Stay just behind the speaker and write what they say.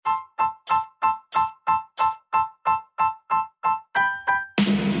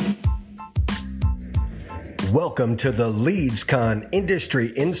Welcome to the LeadsCon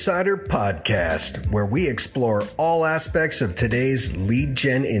Industry Insider Podcast, where we explore all aspects of today's lead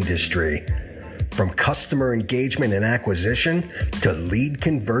gen industry. From customer engagement and acquisition to lead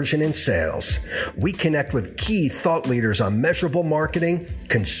conversion and sales, we connect with key thought leaders on measurable marketing,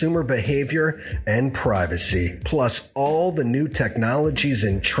 consumer behavior, and privacy, plus all the new technologies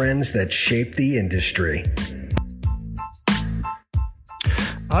and trends that shape the industry.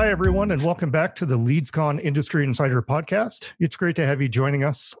 Hi, everyone, and welcome back to the LeadsCon Industry Insider Podcast. It's great to have you joining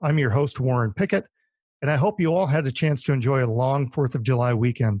us. I'm your host, Warren Pickett, and I hope you all had a chance to enjoy a long 4th of July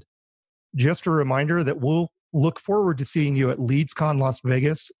weekend. Just a reminder that we'll look forward to seeing you at LeadsCon Las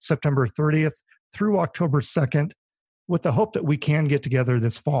Vegas, September 30th through October 2nd, with the hope that we can get together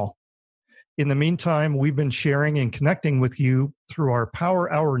this fall. In the meantime, we've been sharing and connecting with you through our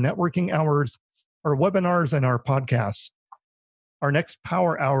Power Hour networking hours, our webinars, and our podcasts. Our next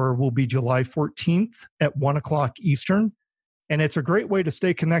Power Hour will be July 14th at 1 o'clock Eastern, and it's a great way to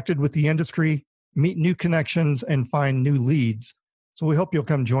stay connected with the industry, meet new connections, and find new leads. So we hope you'll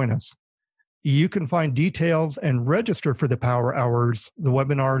come join us. You can find details and register for the Power Hours, the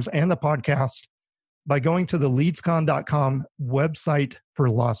webinars, and the podcast by going to the leadscon.com website for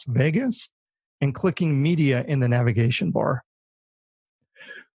Las Vegas and clicking Media in the navigation bar.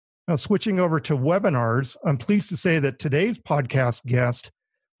 Now, switching over to webinars, I'm pleased to say that today's podcast guest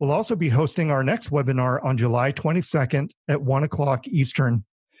will also be hosting our next webinar on July 22nd at 1 o'clock Eastern.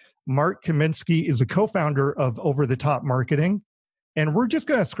 Mark Kaminsky is a co-founder of Over the Top Marketing, and we're just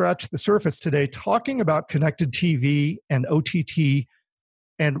going to scratch the surface today talking about connected TV and OTT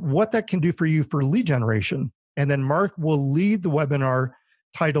and what that can do for you for lead generation. And then Mark will lead the webinar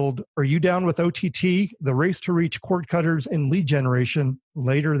titled, Are You Down with OTT? The Race to Reach Cord Cutters in Lead Generation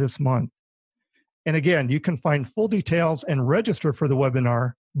later this month. And again, you can find full details and register for the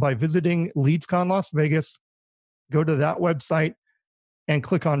webinar by visiting LeadsCon Las Vegas. Go to that website and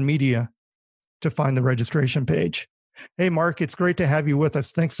click on Media to find the registration page. Hey, Mark, it's great to have you with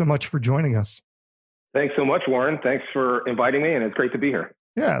us. Thanks so much for joining us. Thanks so much, Warren. Thanks for inviting me, and it's great to be here.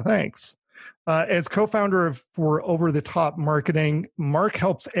 Yeah, thanks. As co-founder for Over the Top Marketing, Mark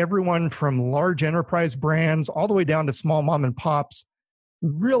helps everyone from large enterprise brands all the way down to small mom and pops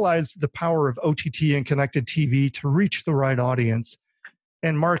realize the power of OTT and connected TV to reach the right audience.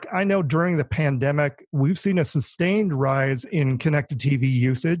 And Mark, I know during the pandemic, we've seen a sustained rise in connected TV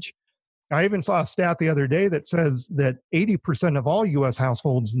usage. I even saw a stat the other day that says that 80% of all U.S.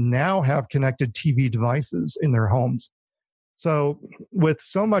 households now have connected TV devices in their homes. So with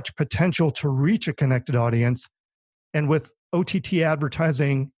so much potential to reach a connected audience, and with OTT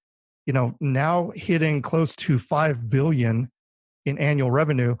advertising, now hitting close to $5 billion in annual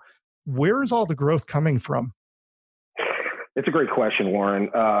revenue, where is all the growth coming from? It's a great question, Warren.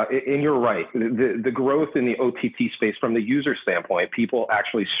 And you're right. The growth in the OTT space from the user standpoint, people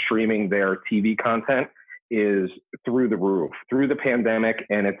actually streaming their TV content is through the roof through the pandemic,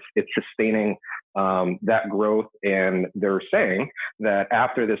 and it's sustaining that growth. And they're saying that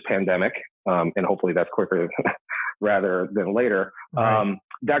after this pandemic, and hopefully that's quicker rather than later, right,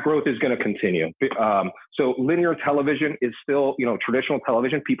 that growth is going to continue. So linear television is still, traditional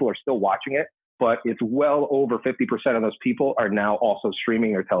television, people are still watching it, but it's well over 50% of those people are now also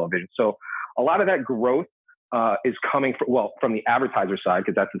streaming their television. So a lot of that growth is coming from the advertiser side,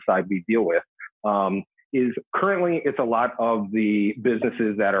 because that's the side we deal with. Is currently it's a lot of the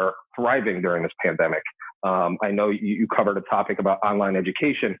businesses that are thriving during this pandemic. I know you covered a topic about online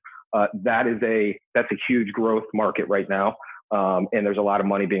education. That's a huge growth market right now, and there's a lot of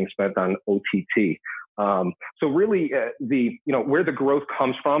money being spent on OTT. So really, where the growth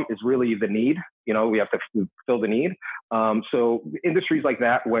comes from is really the need. We have to fill the need. So industries like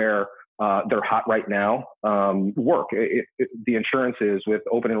that where they're hot right now work. The insurances with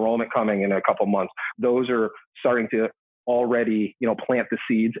open enrollment coming in a couple months, those are starting to already, plant the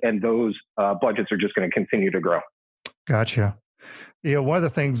seeds, and those budgets are just going to continue to grow. Gotcha. Yeah, one of the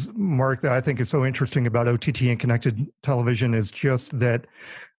things, Mark, that I think is so interesting about OTT and connected television is just that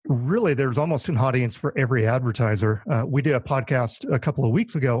really there's almost an audience for every advertiser. We did a podcast a couple of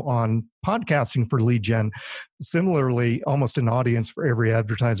weeks ago on podcasting for lead gen. Similarly, almost an audience for every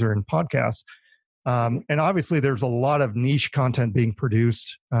advertiser in podcasts. And obviously there's a lot of niche content being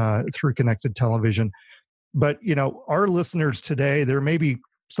produced through connected television. But, our listeners today, there may be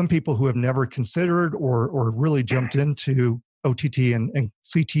some people who have never considered or really jumped into OTT and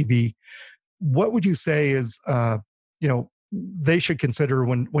CTV. What would you say is, they should consider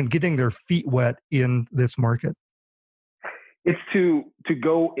when getting their feet wet in this market? It's to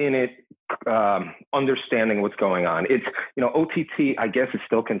go in it understanding what's going on. It's, OTT, I guess, is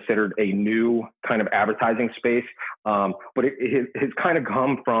still considered a new kind of advertising space, but it has kind of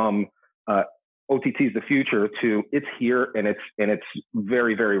come from OTT is the future to it's here and it's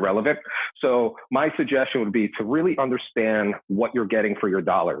very, very relevant. So my suggestion would be to really understand what you're getting for your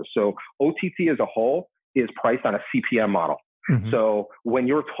dollars. So OTT as a whole is priced on a CPM model. Mm-hmm. So when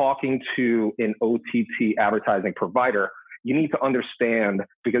you're talking to an OTT advertising provider, you need to understand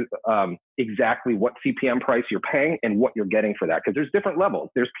because exactly what CPM price you're paying and what you're getting for that. Because there's different levels.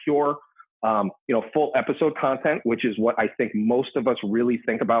 There's pure, full episode content, which is what I think most of us really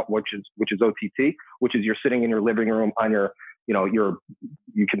think about, which is OTT, which is you're sitting in your living room on your,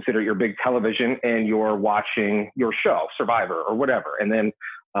 you consider your big television and you're watching your show, Survivor or whatever, and then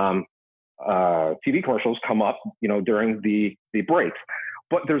TV commercials come up, during the breaks.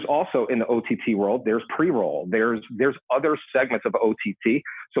 But there's also in the OTT world, there's pre-roll, there's other segments of OTT.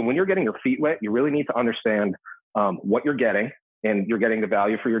 So when you're getting your feet wet, you really need to understand what you're getting, and you're getting the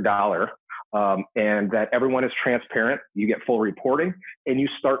value for your dollar, and that everyone is transparent. You get full reporting, and you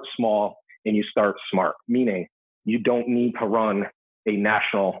start small and you start smart, meaning you don't need to run a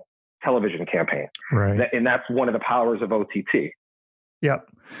national television campaign. Right. And that's one of the powers of OTT. Yeah.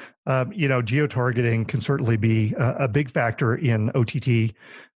 Geo-targeting can certainly be a big factor in OTT.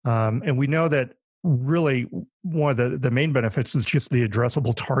 And we know that really one of the main benefits is just the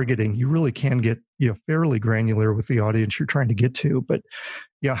addressable targeting. You really can get, fairly granular with the audience you're trying to get to. But,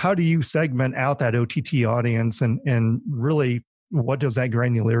 how do you segment out that OTT audience and really what does that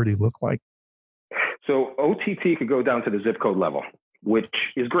granularity look like? So OTT could go down to the zip code level, which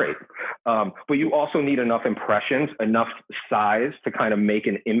is great. But you also need enough impressions, enough size to kind of make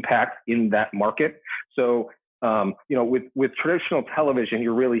an impact in that market. So, with traditional television,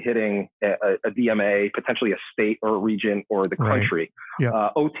 you're really hitting a DMA, potentially a state or a region or the country. Right. Yeah.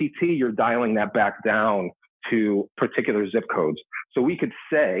 OTT, you're dialing that back down to particular zip codes. So we could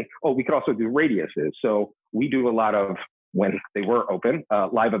say, we could also do radiuses. So we do a lot of, when they were open,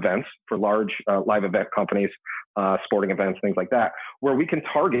 live events for large live event companies, sporting events, things like that, where we can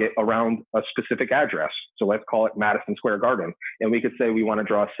target around a specific address. So let's call it Madison Square Garden. And we could say we want to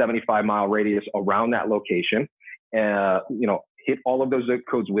draw a 75-mile radius around that location, hit all of those zip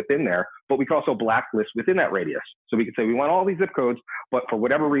codes within there, but we could also blacklist within that radius. So we could say we want all these zip codes, but for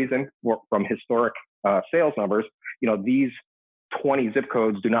whatever reason, from historic sales numbers, these 20 zip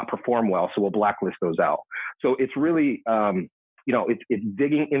codes do not perform well, so we'll blacklist those out. So it's really, it's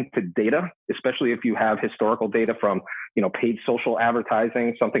digging into data, especially if you have historical data from, paid social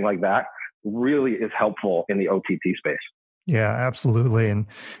advertising, something like that, really is helpful in the OTT space. Yeah, absolutely. And,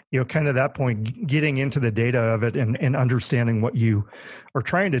 kind of that point, getting into the data of it and understanding what you are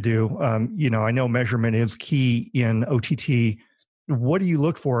trying to do. I know measurement is key in OTT. What do you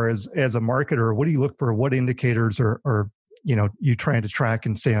look for as a marketer? What do you look for? What indicators are you trying to track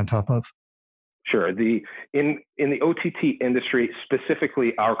and stay on top of? Sure. In the OTT industry,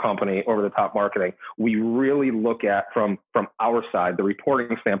 specifically our company, Over the Top Marketing, we really look at from our side, the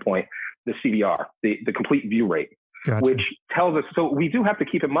reporting standpoint, the CVR, the complete view rate, Gotcha. Which tells us. So we do have to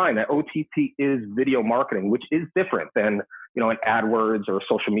keep in mind that OTT is video marketing, which is different than an AdWords or a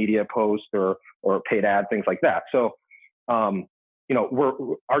social media post or paid ad, things like that. So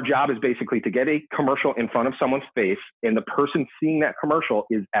our job is basically to get a commercial in front of someone's face, and the person seeing that commercial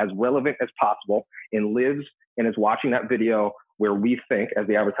is as relevant as possible and lives and is watching that video where we think, as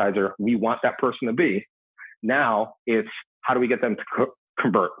the advertiser, we want that person to be. Now it's how do we get them to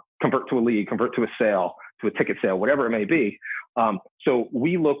convert to a lead, convert to a sale, to a ticket sale, whatever it may be. So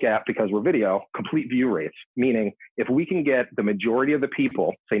we look at, because we're video, complete view rates, meaning if we can get the majority of the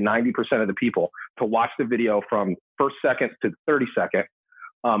people, say 90% of the people, to watch the video from first second to 32nd,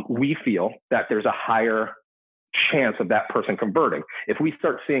 we feel that there's a higher chance of that person converting. If we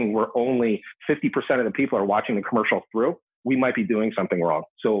start seeing where only 50% of the people are watching the commercial through, we might be doing something wrong.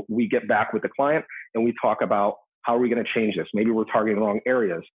 So we get back with the client and we talk about how are we going to change this? Maybe we're targeting the wrong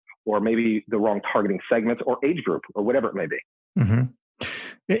areas, or maybe the wrong targeting segments or age group or whatever it may be. Mm-hmm.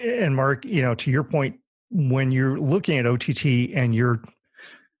 And Mark, to your point, when you're looking at OTT and you're,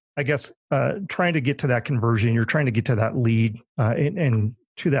 I guess, trying to get to that conversion, you're trying to get to that lead and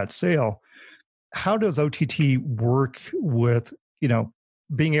to that sale, how does OTT work with,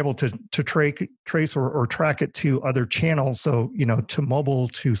 being able to trace or track it to other channels? So, to mobile,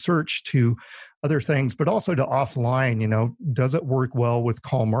 to search, to other things, but also to offline, does it work well with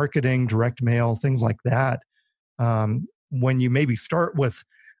call marketing, direct mail, things like that? When you maybe start with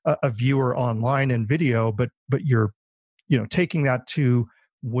a viewer online and video, but you're, taking that to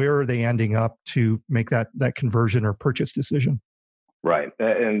where are they ending up to make that conversion or purchase decision? Right.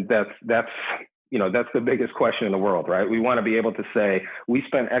 And that's the biggest question in the world, right? We want to be able to say, we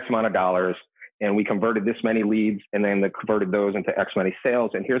spent X amount of dollars and we converted this many leads and then converted those into X many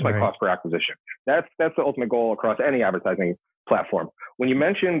sales. And here's my cost per acquisition. That's the ultimate goal across any advertising platform. When you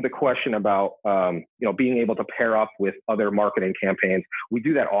mentioned the question about, being able to pair up with other marketing campaigns, we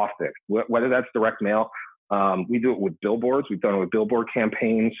do that often, whether that's direct mail. We do it with billboards. We've done it with billboard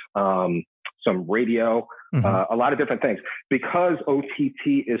campaigns, some radio, a lot of different things. Because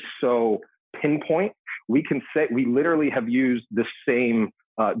OTT is so pinpoint, we can say we literally have used the same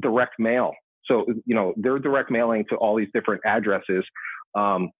direct mail. So, they're direct mailing to all these different addresses.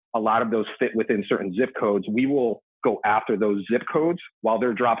 A lot of those fit within certain zip codes. We will go after those zip codes while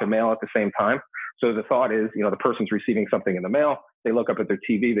they're dropping mail at the same time. So the thought is, the person's receiving something in the mail. They look up at their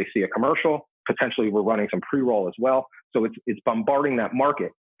TV, they see a commercial. Potentially, we're running some pre-roll as well. So it's bombarding that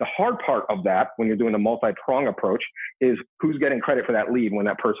market. The hard part of that, when you're doing the multi-prong approach, is who's getting credit for that lead when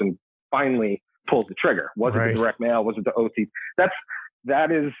that person finally pulls the trigger. Was it the direct mail? Was it the OT? That's the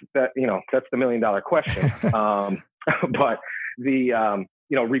 $1 million question. But the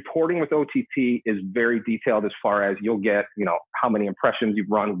reporting with OTT is very detailed as far as you'll get, how many impressions you've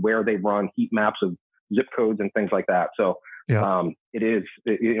run, where they've run, heat maps of zip codes and things like that. So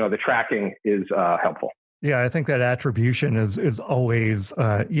the tracking is helpful. Yeah, I think that attribution is always,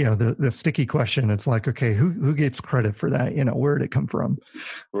 the sticky question. It's like, okay, who gets credit for that? Where did it come from?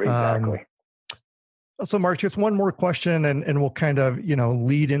 Exactly. So Mark, just one more question and we'll kind of,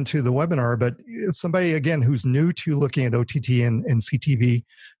 lead into the webinar. But if somebody, again, who's new to looking at OTT and CTV,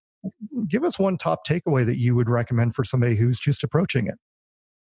 give us one top takeaway that you would recommend for somebody who's just approaching it.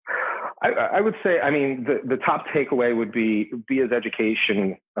 I would say, the top takeaway would be as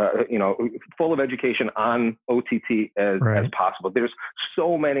education, full of education on OTT as possible. There's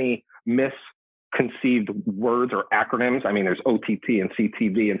so many misconceived words or acronyms. There's OTT and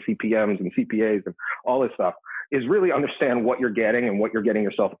CTV and CPMs and CPAs and all this stuff. Is really understand what you're getting and what you're getting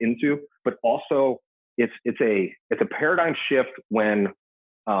yourself into. But also, it's a paradigm shift when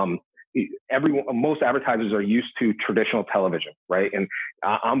most advertisers are used to traditional television, right? And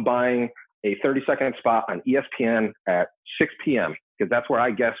I'm buying a 30-second spot on ESPN at 6 p.m. because that's where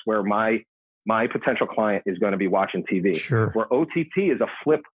I guess where my potential client is going to be watching TV. Sure. Where OTT is a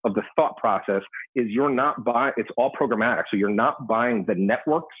flip of the thought process is you're not buying, it's all programmatic. So you're not buying the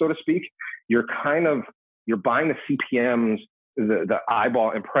network, so to speak. You're buying the CPMs, the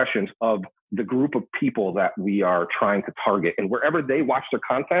eyeball impressions of the group of people that we are trying to target. And wherever they watch their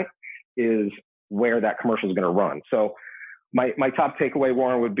content is where that commercial is going to run. So my top takeaway,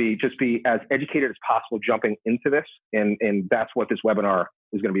 Warren, would be just be as educated as possible jumping into this. And that's what this webinar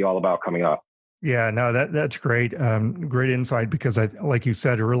is going to be all about coming up. Yeah, no, that's great. Great insight, because like you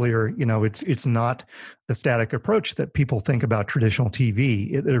said earlier, it's not the static approach that people think about traditional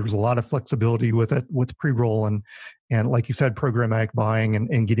TV. There's a lot of flexibility with it, with pre-roll and like you said, programmatic buying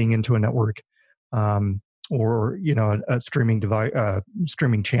and getting into a network, or a streaming device,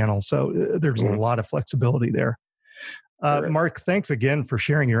 streaming channel. So there's a lot of flexibility there. Mark, thanks again for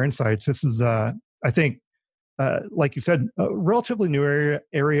sharing your insights. This is, I think, like you said, a relatively new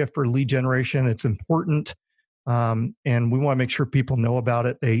area for lead generation. It's important, and we want to make sure people know about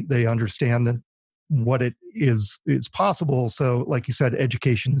it. They understand what it is possible. So, like you said,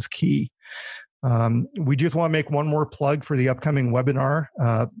 education is key. We just want to make one more plug for the upcoming webinar.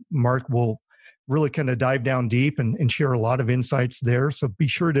 Mark will really kind of dive down deep and share a lot of insights there. So be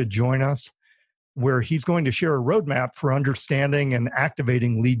sure to join us, where he's going to share a roadmap for understanding and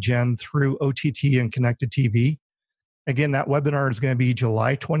activating lead gen through OTT and connected TV. Again, that webinar is going to be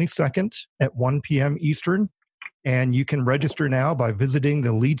July 22nd at 1 p.m. Eastern, and you can register now by visiting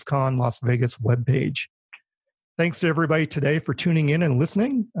the LeadsCon Las Vegas webpage. Thanks to everybody today for tuning in and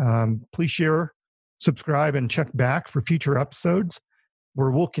listening. Please share, subscribe, and check back for future episodes, where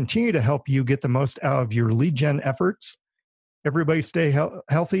we'll continue to help you get the most out of your lead gen efforts. Everybody stay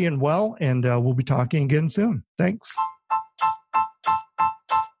healthy and well, and we'll be talking again soon. Thanks.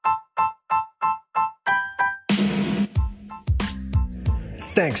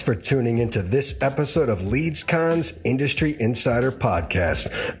 Thanks for tuning into this episode of LeadsCon's Industry Insider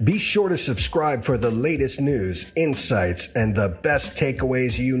Podcast. Be sure to subscribe for the latest news, insights, and the best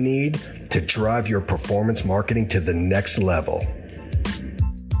takeaways you need to drive your performance marketing to the next level.